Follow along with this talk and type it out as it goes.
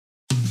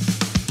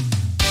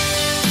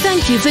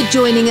Thank you for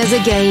joining us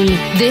again.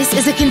 This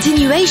is a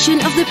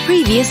continuation of the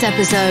previous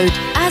episode.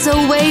 As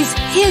always,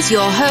 here's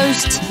your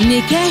host,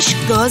 Nikesh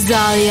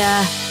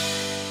Gosalia.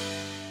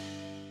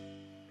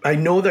 I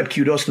know that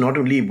Kudos not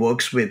only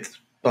works with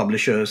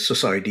publishers,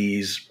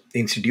 societies,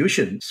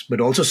 institutions, but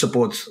also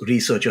supports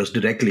researchers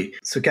directly.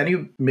 So can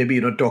you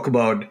maybe, talk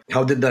about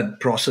how did that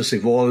process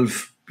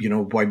evolve?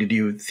 Why did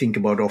you think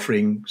about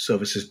offering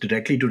services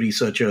directly to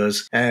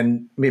researchers?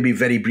 And maybe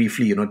very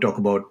briefly, talk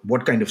about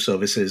what kind of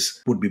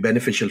services would be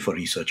beneficial for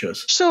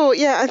researchers. Sure.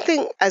 Yeah, I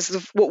think as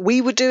what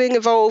we were doing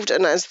evolved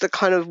and as the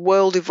kind of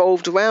world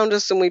evolved around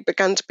us and we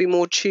began to be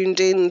more tuned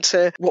in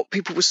to what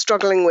people were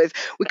struggling with,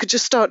 we could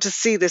just start to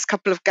see this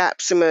couple of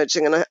gaps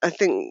emerging. And I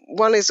think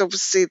one is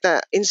obviously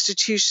that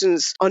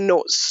institutions are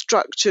not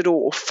structured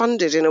or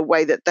funded in a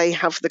way that they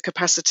have the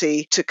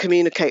capacity to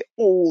communicate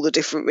all the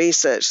different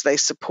research they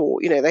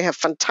support. They have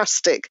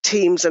fantastic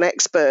teams and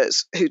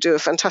experts who do a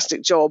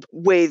fantastic job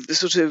with the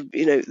sort of,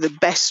 the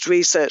best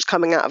research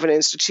coming out of an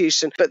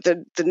institution. But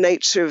the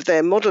nature of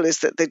their model is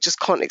that they just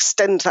can't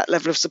extend that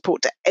level of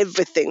support to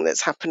everything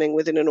that's happening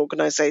within an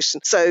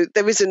organization. So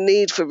there is a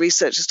need for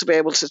researchers to be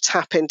able to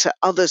tap into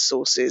other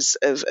sources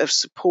of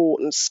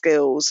support and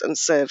skills and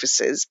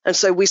services. And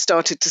so we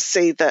started to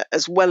see that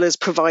as well as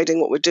providing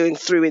what we're doing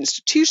through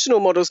institutional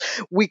models,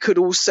 we could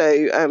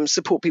also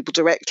support people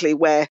directly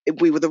where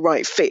we were the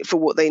right fit for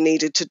what they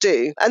needed to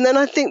do. And then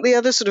I think the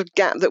other sort of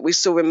gap that we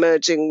saw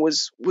emerging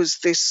was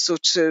this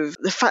sort of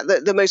the fact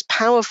that the most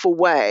powerful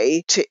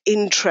way to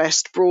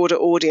interest broader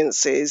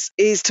audiences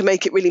is to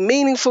make it really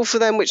meaningful for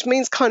them, which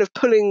means kind of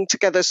pulling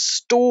together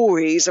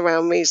stories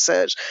around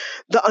research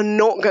that are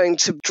not going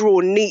to draw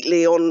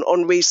neatly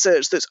on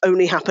research that's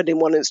only happened in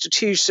one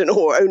institution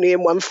or only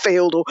in one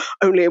field or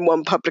only in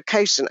one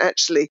publication.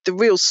 Actually, the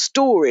real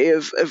story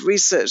of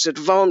research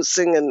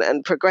advancing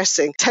and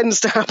progressing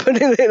tends to happen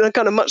in a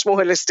kind of much more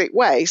holistic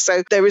way. So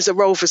there is a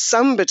role for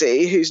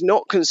somebody who's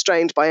not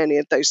constrained by any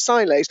of those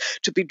silos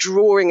to be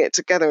drawing it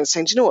together and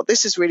saying, do you know what,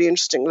 this is really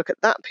interesting. Look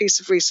at that piece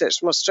of research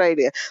from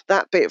Australia,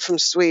 that bit from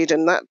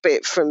Sweden, that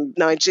bit from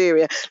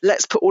Nigeria.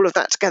 Let's put all of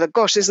that together.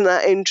 Gosh, isn't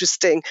that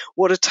interesting?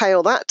 What a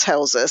tale that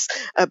tells us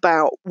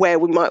about where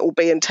we might all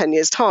be in 10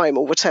 years' time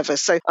or whatever.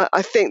 So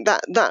I think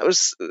that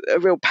was a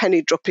real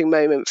penny dropping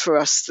moment for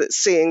us, that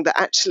seeing that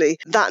actually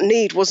that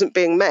need wasn't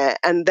being met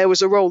and there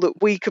was a role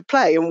that we could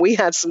play and we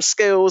had some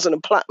skills and a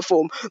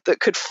platform that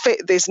could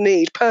fit this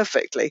need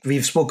perfectly.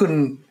 We've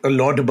spoken a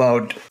lot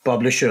about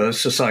publishers,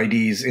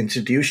 societies,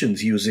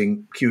 institutions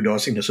using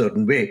Kudos in a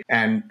certain way,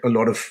 and a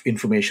lot of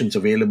information is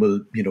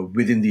available,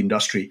 within the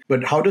industry.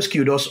 But how does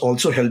Kudos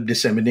also help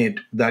disseminate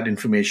that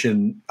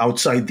information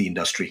outside the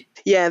industry?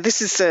 Yeah,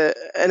 this is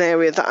an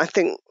area that I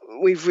think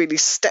we've really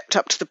stepped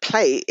up to the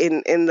plate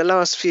in the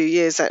last few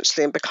years,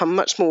 actually, and become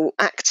much more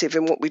active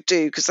in what we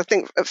do. Because I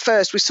think at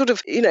first we sort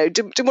of,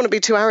 didn't want to be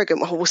too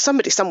arrogant. Oh, well,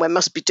 somebody somewhere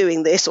must be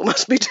doing this or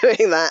must be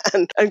doing that.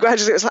 And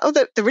gradually it was like, oh,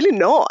 they're really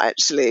not,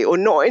 actually, or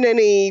not in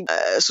any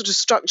sort of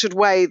structured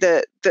way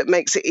that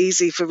makes it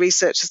easy for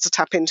researchers to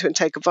tap into and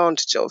take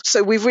advantage of.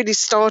 So we've really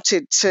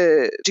started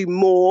to do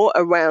more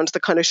around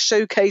the kind of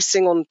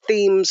showcasing on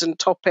themes and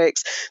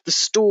topics, the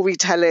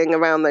storytelling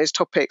around those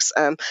topics,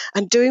 and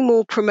doing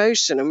more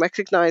promotion and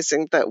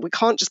recognizing that we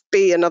can't just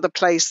be another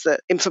place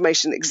that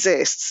information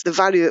exists. The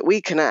value that we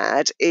can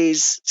add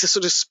is to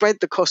sort of spread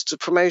the cost of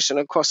promotion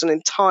across an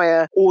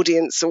entire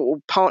audience or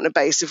partner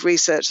base of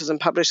researchers and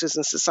publishers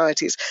and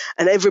societies,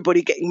 and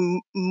everybody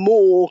getting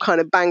more kind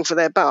of bang for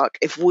their buck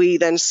if we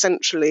then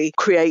centrally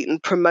create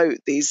and promote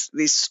these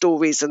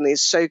stories and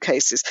these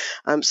showcases.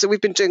 So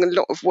we've been doing a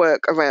lot of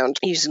work around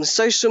using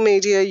social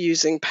media,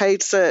 using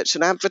paid search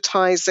and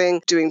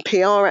advertising, doing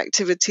PR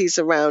activities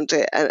around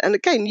it, and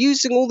again,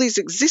 using all these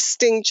existing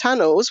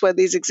channels where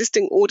these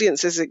existing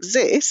audiences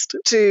exist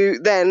to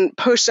then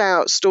push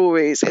out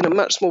stories in a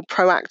much more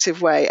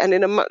proactive way and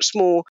in a much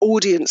more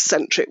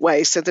audience-centric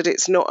way, so that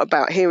it's not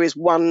about here is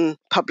one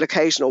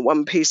publication or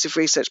one piece of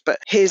research, but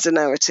here's a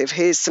narrative,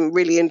 here's some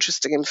really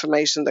interesting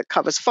information that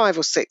covers 5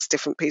 or 6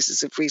 different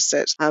pieces of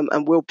research,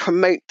 and we'll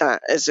promote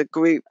that as a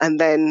group and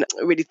then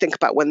really think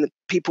about when the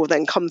people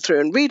then come through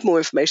and read more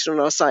information on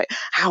our site,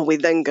 how we're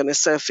then going to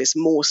surface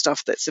more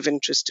stuff that's of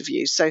interest to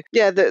you. So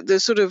yeah, the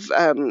sort of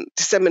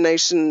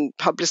dissemination,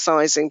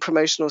 publicising,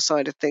 promotional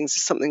side of things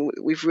is something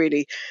we've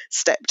really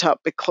stepped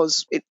up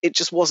because it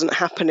just wasn't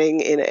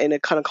happening in a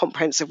kind of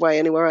comprehensive way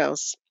anywhere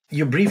else.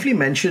 You briefly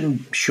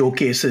mentioned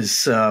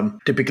showcases.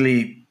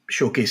 Typically,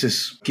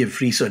 showcases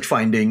give research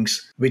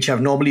findings, which have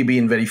normally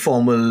been very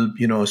formal,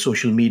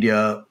 social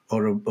media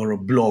or a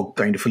blog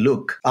kind of a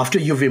look. After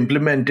you've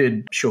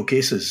implemented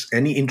showcases,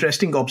 any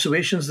interesting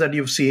observations that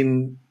you've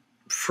seen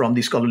from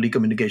the scholarly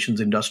communications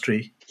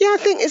industry? Yeah, I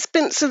think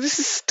this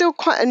is still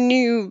quite a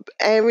new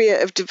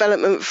area of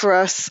development for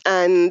us.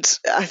 And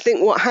I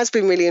think what has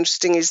been really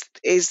interesting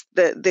is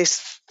that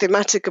this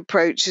thematic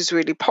approach is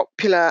really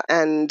popular,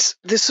 and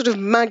this sort of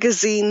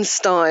magazine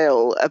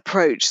style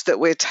approach that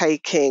we're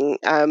taking,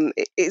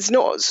 it's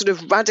not sort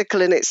of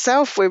radical in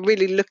itself. We're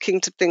really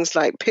looking to things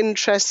like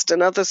Pinterest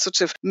and other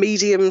sort of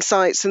medium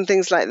sites and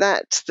things like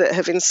that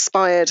have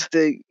inspired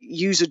the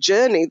user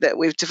journey that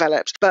we've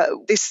developed. But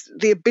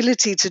the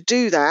ability to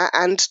do that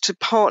and to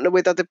partner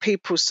with other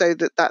people so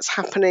that that's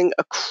happening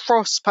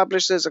across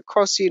publishers,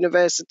 across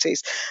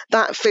universities,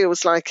 that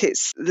feels like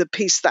it's the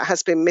piece that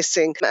has been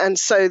missing. And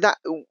so that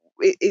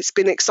it's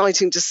been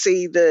exciting to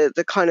see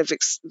the kind of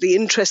the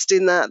interest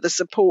in that, the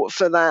support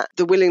for that,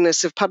 the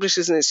willingness of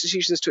publishers and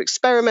institutions to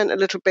experiment a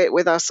little bit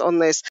with us on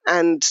this,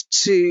 and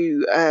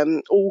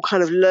to all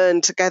kind of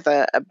learn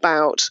together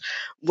about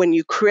when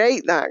you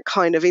create that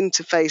kind of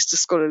interface to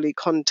scholarly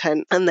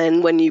content, and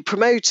then when you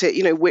promote it,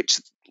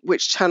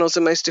 which channels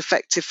are most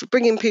effective for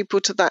bringing people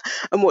to that,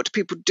 and what do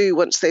people do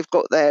once they've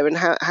got there, and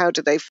how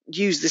do they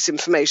use this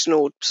information,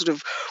 or sort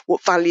of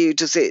what value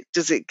does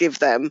it give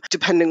them,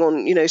 depending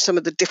on some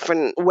of the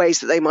different ways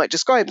that they might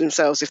describe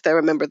themselves, if they're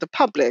a member of the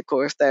public,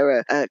 or if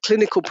they're a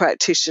clinical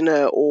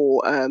practitioner,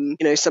 or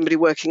somebody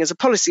working as a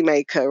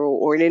policymaker,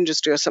 or in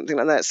industry or something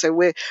like that. So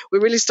we're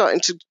really starting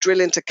to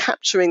drill into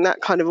capturing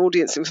that kind of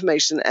audience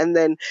information, and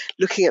then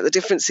looking at the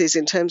differences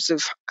in terms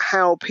of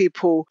how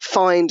people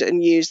find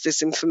and use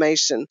this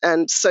information.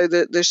 And so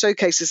the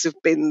showcases have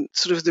been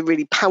sort of the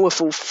really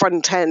powerful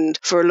front end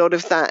for a lot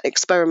of that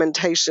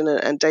experimentation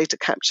and data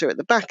capture at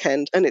the back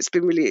end. And it's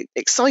been really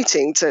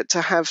exciting to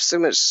have so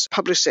much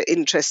publisher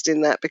interest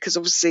in that, because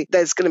obviously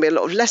there's going to be a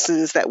lot of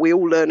lessons that we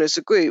all learn as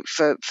a group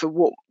for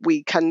what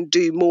we can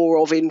do more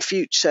of in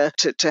future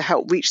to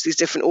help reach these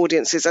different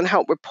audiences and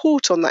help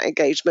report on that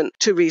engagement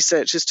to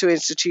researchers, to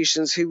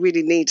institutions who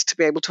really need to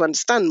be able to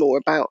understand more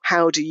about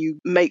how do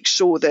you make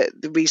sure that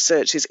the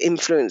research is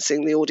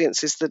influencing the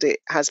audiences that it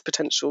has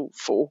potential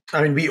for.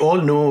 I mean, we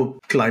all know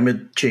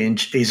climate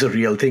change is a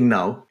real thing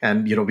now,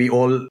 and we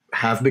all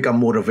have become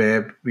more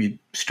aware. We're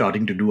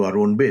starting to do our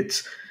own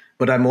bits,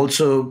 but I'm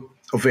also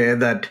aware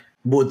that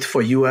both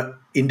for you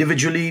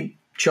individually,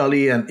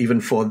 Charlie, and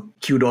even for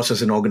Kudos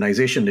as an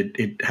organization,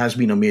 it has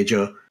been a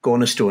major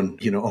cornerstone,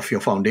 of your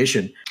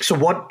foundation. So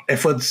what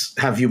efforts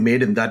have you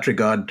made in that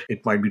regard?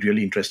 It might be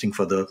really interesting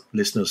for the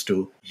listeners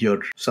to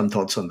hear some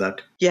thoughts on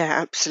that.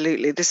 Yeah,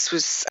 absolutely.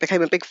 This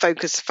became a big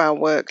focus of our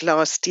work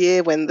last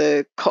year when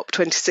the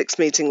COP26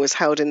 meeting was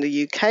held in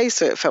the UK.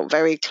 So it felt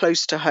very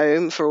close to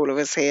home for all of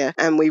us here.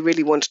 And we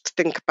really wanted to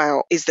think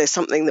about, is there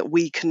something that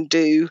we can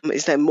do?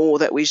 Is there more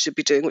that we should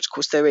be doing? Which of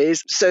course there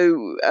is.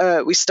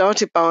 So we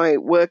started by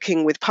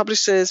working with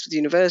publishers, with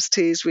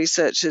universities,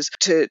 researchers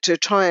to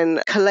try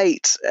and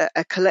collate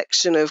a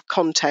collection of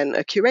content,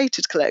 a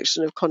curated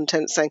collection of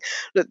content, saying,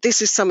 look,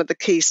 this is some of the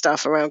key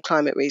stuff around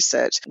climate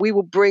research. We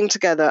will bring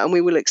together and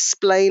we will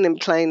explain in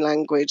plain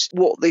language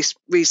what this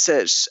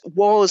research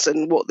was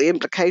and what the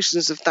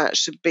implications of that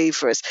should be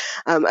for us.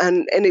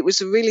 And it was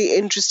a really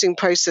interesting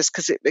process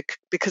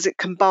because it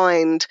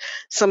combined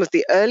some of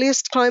the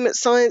earliest climate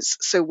science.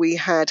 So we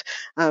had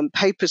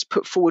papers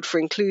put forward for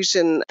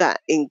inclusion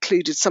that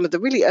included some of the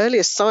really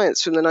earliest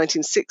science from the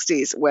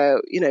 1960s, where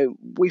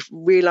we've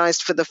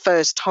realized for the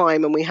first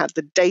time, and we had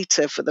the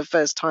data for the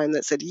first time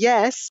that said,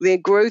 yes, the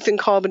growth in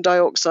carbon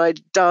dioxide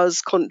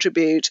does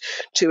contribute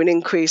to an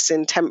increase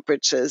in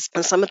temperatures.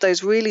 And some of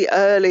those really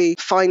early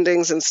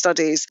findings and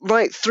studies,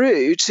 right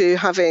through to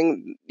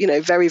having,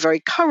 very,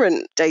 very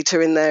current data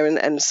in there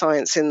and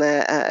science in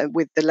there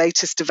with the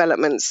latest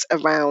developments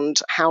around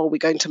how are we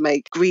going to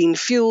make green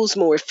fuels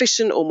more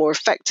efficient or more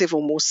effective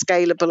or more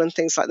scalable and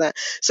things like that.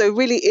 So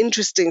really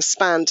interesting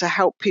span to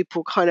help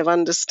people kind of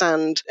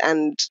understand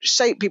and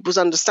shape people's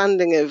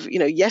understanding of,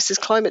 yes, is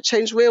climate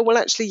change real? Well,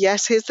 actually,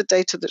 yes, here's the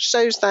data that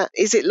shows that.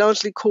 Is it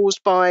largely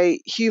caused by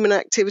human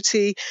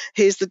activity?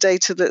 Here's the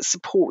data that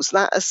supports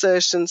that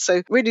assertion.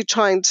 So really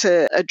trying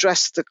to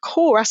address the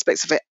core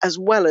aspects of it, as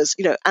well as,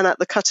 and at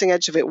the cutting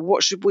edge of it,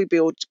 what should we be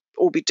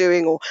all be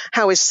doing, or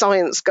how is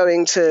science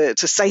going to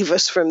save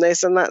us from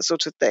this, and that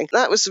sort of thing.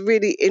 That was a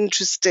really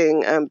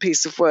interesting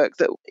piece of work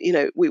that,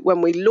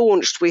 when we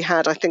launched, we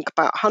had, I think,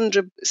 about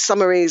 100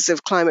 summaries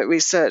of climate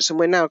research, and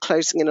we're now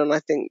closing in on, I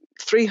think,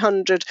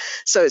 300.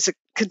 So it's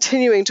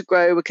continuing to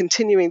grow. We're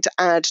continuing to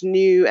add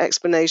new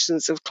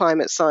explanations of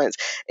climate science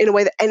in a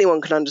way that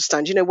anyone can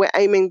understand. We're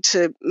aiming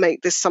to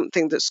make this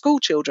something that school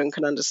children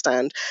can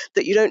understand,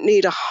 that you don't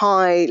need a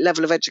high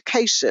level of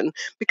education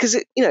because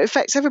it,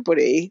 affects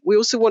everybody. We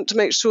also want to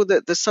make sure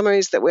that the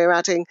summaries that we're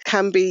adding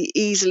can be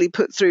easily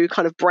put through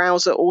kind of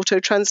browser auto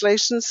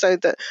translation, so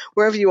that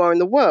wherever you are in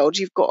the world,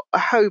 you've got a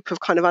hope of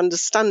kind of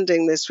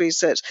understanding this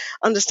research,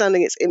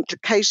 understanding its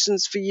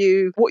implications for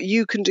you, what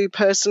you can do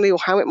personally, or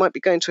how it might be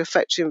going to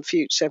affect you in future.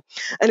 future.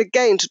 And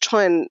again, to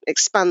try and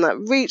expand that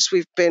reach,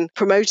 we've been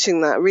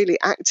promoting that really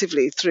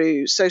actively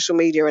through social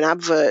media and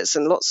adverts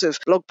and lots of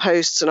blog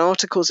posts and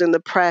articles in the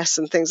press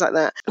and things like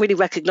that, really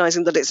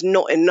recognizing that it's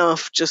not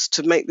enough just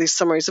to make these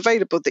summaries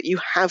available, that you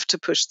have to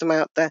push them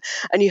out there,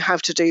 and you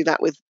have to do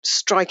that with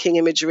striking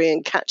imagery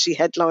and catchy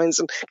headlines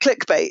and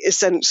clickbait,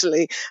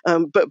 essentially,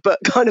 but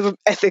kind of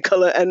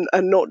ethical and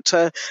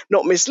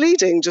not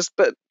misleading.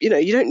 But you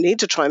don't need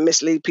to try and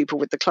mislead people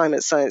with the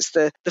climate science.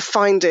 The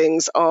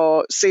findings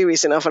are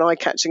serious enough and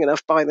eye-catching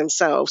enough by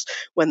themselves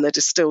when they're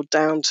distilled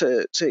down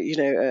to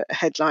a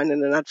headline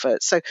and an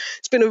advert. So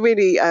it's been a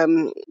really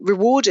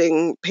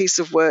rewarding piece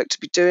of work to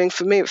be doing.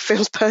 For me, it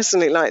feels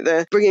personally like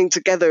the bringing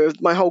together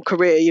of my whole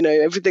career.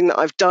 Everything that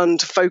I've done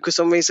to focus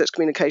on research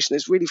communication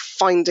is really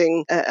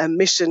finding a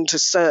mission to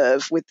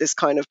serve with this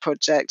kind of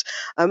project.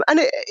 And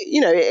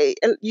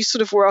you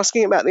sort of were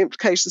asking about the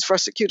implications for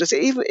us at Kudos.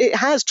 It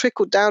has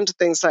trickled down to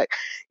things like,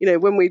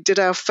 when we did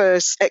our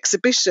first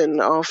exhibition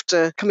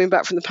after coming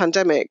back from the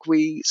pandemic,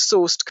 we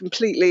sourced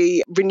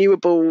completely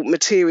renewable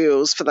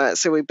materials for that.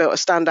 So we built a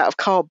stand out of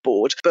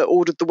cardboard, but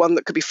ordered the one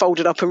that could be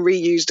folded up and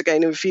reused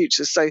again in the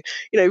future. So,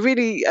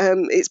 really,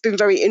 it's been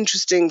very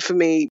interesting for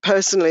me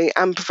personally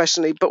and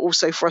professionally, but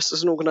also for us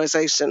as an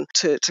organisation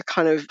to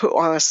kind of put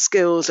our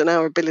skills and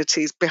our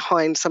abilities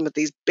behind some of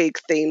these big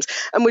themes.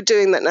 And we're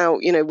doing that now.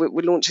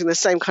 We're launching the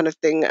same kind of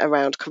thing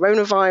around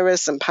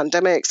coronavirus and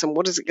pandemics, and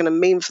what is it going to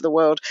mean for the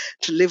world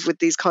to live with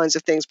these kinds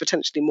of things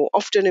potentially more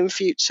often in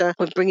future.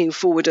 We're bringing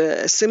forward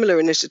a similar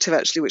initiative,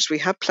 actually, which we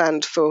have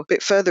planned for a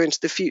bit further into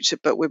the future,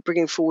 but we're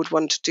bringing forward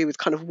one to do with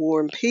kind of war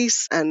and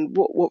peace, and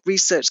what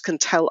research can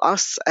tell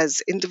us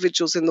as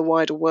individuals in the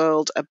wider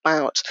world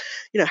about,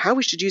 how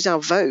we should use our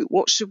vote.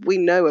 What should we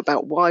know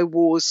about why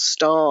wars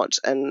start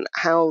and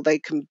how they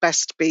can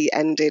best be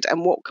ended,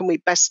 and what can we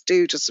best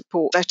do to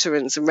support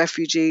veterans and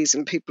refugees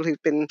and people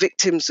who've been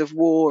victims of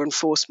war and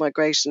forced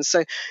migration.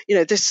 So,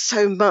 there's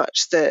so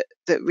much that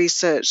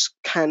research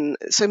can,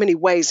 so many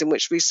ways in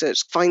which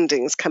research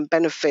findings can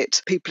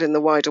benefit people in the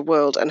wider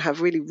world and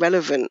have really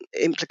relevant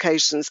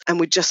implications. And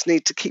we just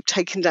need to keep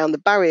taking down the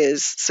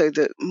barriers so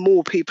that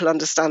more people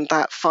understand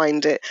that,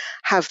 find it,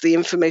 have the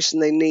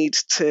information they need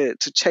to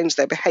change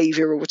their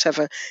behavior or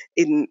whatever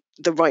in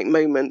the right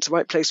moment,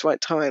 right place, right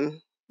time.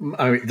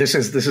 This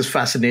is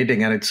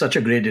fascinating, and it's such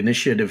a great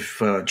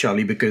initiative,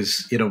 Charlie,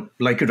 because,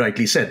 like you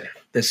rightly said,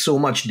 there's so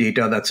much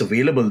data that's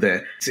available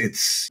there.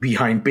 It's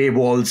behind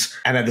paywalls.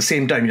 And at the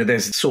same time,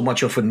 there's so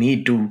much of a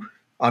need to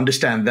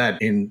understand that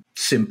in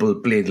simple,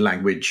 plain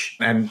language.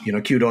 And,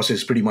 Kudos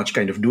is pretty much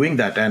kind of doing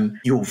that. And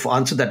you've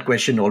answered that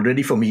question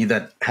already for me,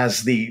 that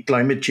has the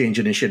climate change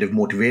initiative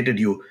motivated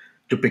you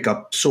to pick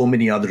up so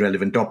many other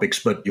relevant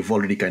topics, but you've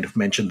already kind of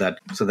mentioned that.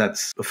 So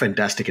that's a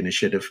fantastic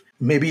initiative.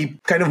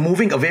 Maybe kind of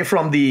moving away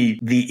from the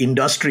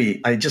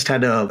industry, I just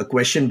had a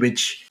question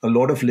which a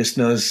lot of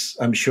listeners,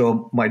 I'm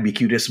sure, might be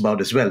curious about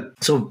as well.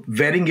 So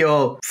wearing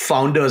your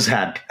founder's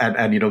hat and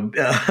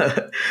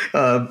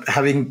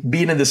having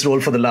been in this role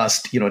for the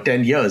last,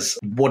 10 years,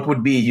 what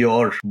would be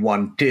your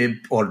one tip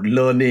or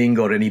learning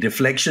or any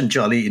reflection,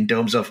 Charlie, in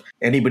terms of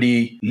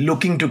anybody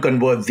looking to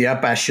convert their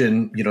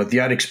passion,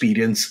 their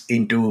experience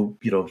into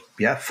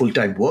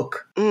full-time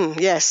work?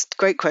 Yes,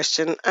 great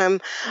question.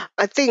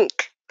 I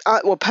think,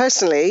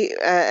 personally,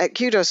 at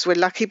Kudos, we're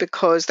lucky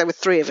because there were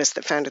three of us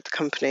that founded the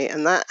company.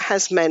 And that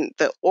has meant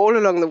that all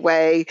along the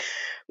way,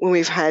 when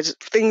we've had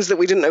things that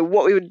we didn't know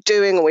what we were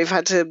doing, or we've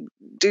had to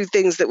do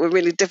things that were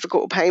really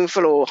difficult or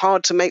painful or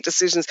hard to make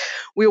decisions,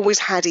 we always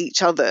had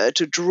each other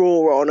to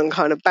draw on and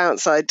kind of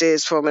bounce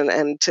ideas from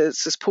and to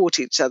support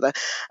each other.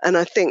 And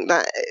I think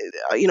that,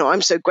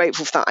 I'm so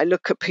grateful for that. I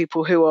look at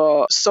people who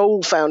are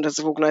sole founders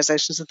of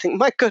organizations and think,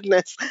 my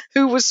goodness,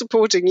 who was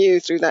supporting you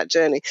through that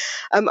journey?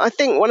 I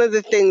think one of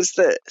the things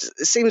that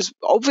seems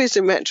obvious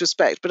in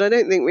retrospect, but I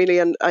don't think really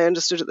I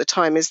understood at the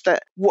time, is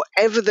that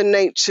whatever the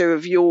nature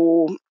of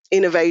your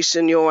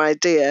innovation, your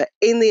idea,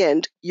 in the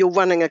end, you're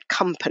running a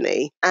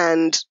company,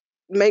 and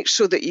make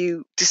sure that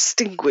you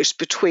distinguish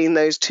between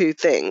those two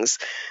things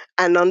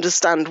and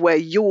understand where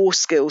your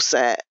skill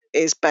set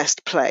is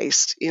best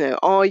placed.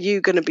 Are you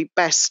going to be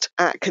best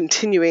at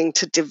continuing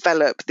to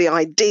develop the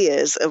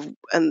ideas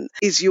and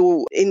is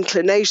your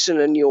inclination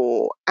and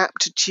your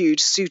aptitude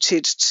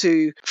suited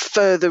to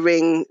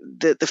furthering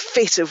the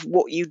fit of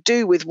what you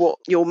do with what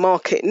your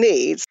market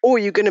needs? Or are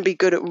you going to be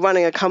good at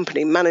running a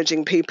company,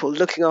 managing people,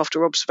 looking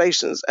after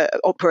operations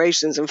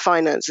and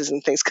finances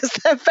and things? Because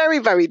they're very,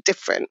 very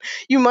different.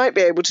 You might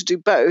be able to do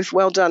both.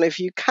 Well done if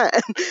you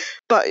can,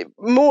 but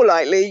more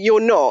likely you're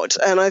not.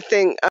 And I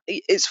think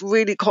it's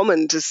really common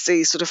to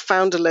see sort of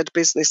founder-led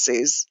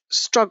businesses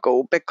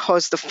struggle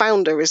because the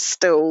founder is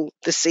still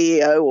the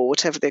CEO or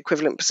whatever the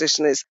equivalent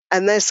position is,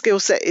 and their skill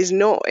set is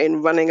not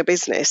in running a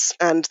business,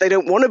 and they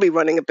don't want to be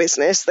running a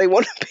business. They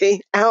want to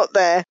be out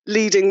there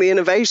leading the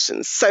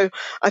innovations. So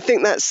I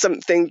think that's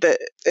something that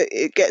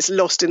it gets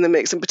lost in the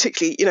mix, and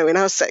particularly, in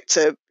our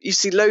sector, you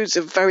see loads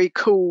of very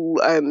cool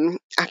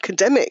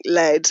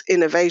academic-led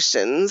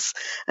innovations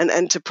and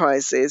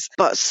enterprises,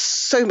 but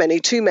so many,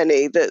 too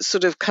many, that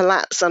sort of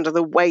collapse under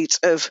the weight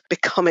of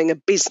becoming a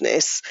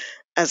business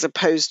as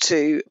opposed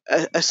to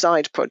a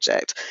side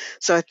project.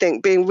 So I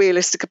think being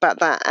realistic about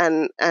that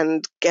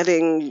and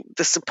getting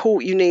the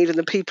support you need and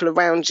the people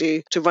around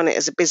you to run it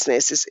as a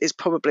business is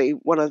probably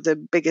one of the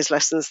biggest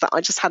lessons that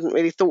I just hadn't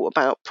really thought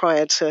about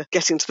prior to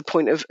getting to the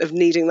point of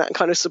needing that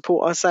kind of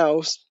support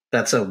ourselves.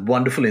 That's a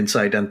wonderful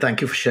insight, and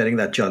thank you for sharing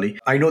that, Charlie.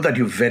 I know that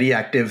you're very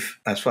active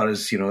as far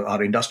as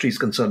our industry is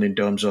concerned in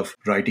terms of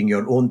writing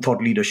your own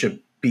thought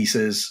leadership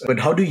pieces.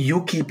 But how do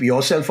you keep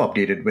yourself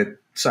updated with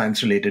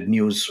science-related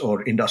news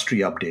or industry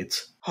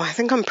updates? Oh, I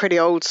think I'm pretty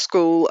old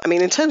school. I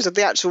mean, in terms of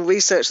the actual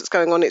research that's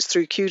going on, it's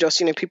through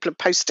Kudos. People are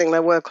posting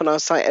their work on our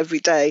site every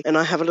day, and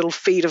I have a little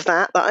feed of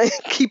that I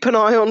keep an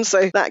eye on.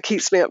 So that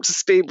keeps me up to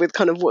speed with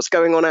kind of what's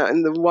going on out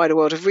in the wider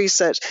world of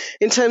research.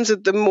 In terms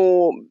of the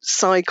more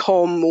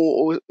SciComm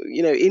or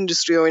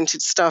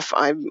industry-oriented stuff,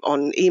 I'm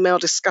on email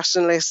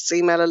discussion lists,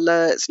 email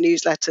alerts,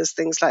 newsletters,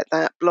 things like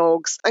that,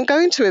 blogs, and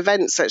going to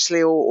events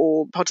actually,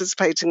 or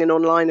participating in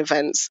online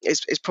events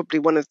is probably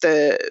one of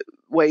the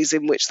ways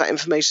in which that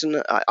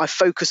information, I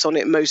focus on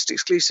it most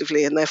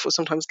exclusively and therefore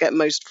sometimes get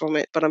most from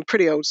it. But I'm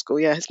pretty old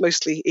school. Yeah, it's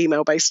mostly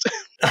email based.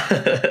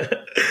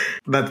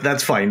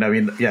 That's fine. I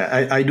mean,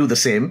 yeah, I do the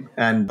same,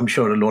 and I'm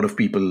sure a lot of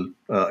people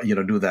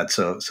do that.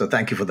 So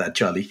thank you for that,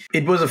 Charlie.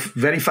 It was a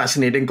very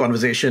fascinating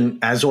conversation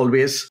as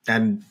always,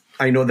 and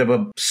I know there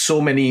were so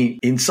many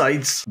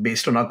insights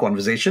based on our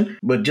conversation,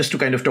 but just to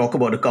kind of talk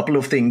about a couple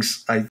of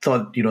things, I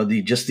thought,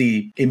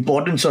 the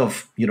importance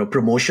of,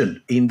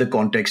 promotion in the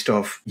context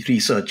of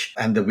research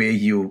and the way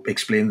you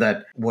explained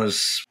that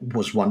was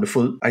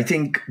wonderful. I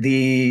think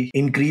the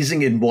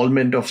increasing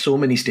involvement of so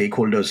many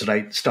stakeholders,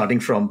 right, starting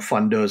from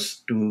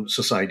funders to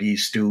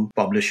societies to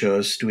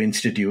publishers to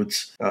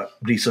institutes,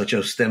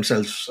 researchers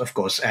themselves, of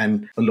course,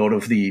 and a lot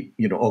of the,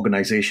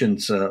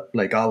 organizations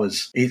like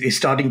ours is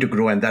starting to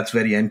grow, and that's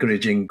very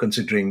encouraging,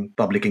 considering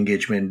public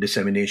engagement,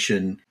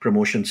 dissemination,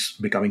 promotions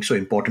becoming so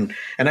important.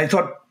 And I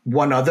thought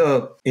one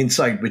other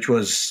insight which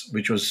was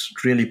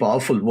really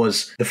powerful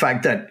was the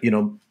fact that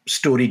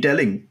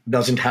storytelling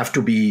doesn't have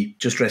to be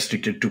just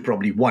restricted to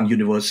probably one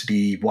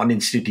university, one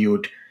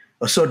institute,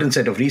 a certain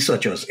set of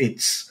researchers.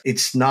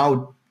 It's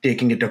now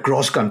taking it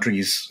across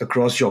countries,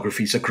 across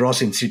geographies,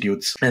 across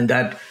institutes. And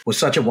that was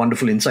such a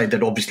wonderful insight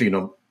that obviously,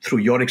 through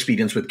your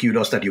experience with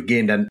Kudos that you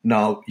gained, and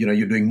now,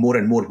 you're doing more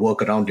and more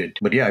work around it.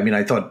 But yeah, I mean,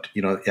 I thought,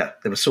 there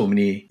were so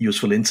many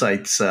useful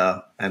insights.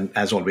 And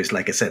as always,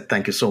 like I said,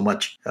 thank you so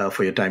much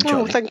for your time,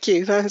 Charlie. Oh, thank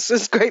you.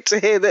 It's great to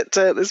hear that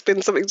there's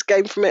been something to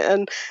gain from it.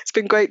 And it's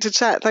been great to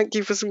chat. Thank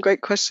you for some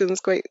great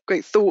questions, great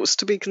thoughts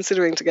to be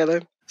considering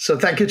together. So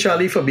thank you,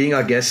 Charlie, for being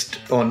our guest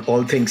on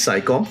All Things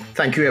SciComm.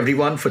 Thank you,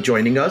 everyone, for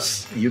joining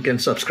us. You can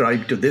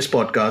subscribe to this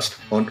podcast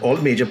on all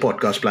major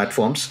podcast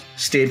platforms.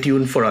 Stay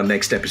tuned for our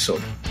next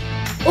episode.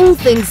 All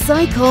Things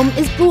SciComm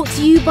is brought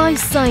to you by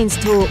Science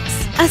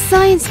Talks, a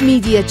science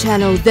media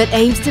channel that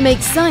aims to make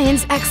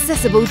science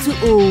accessible to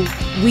all.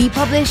 We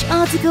publish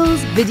articles,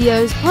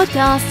 videos,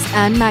 podcasts,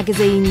 and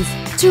magazines.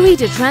 To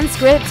read a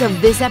transcript of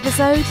this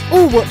episode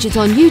or watch it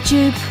on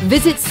YouTube,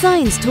 visit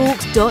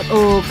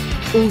sciencetalks.org.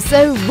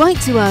 Also, write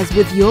to us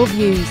with your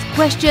views,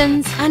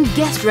 questions, and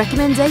guest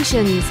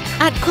recommendations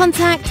at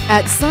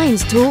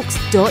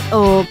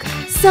contact@sciencetalks.org.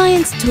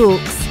 Science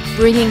Talks,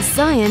 bringing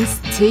science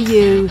to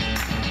you.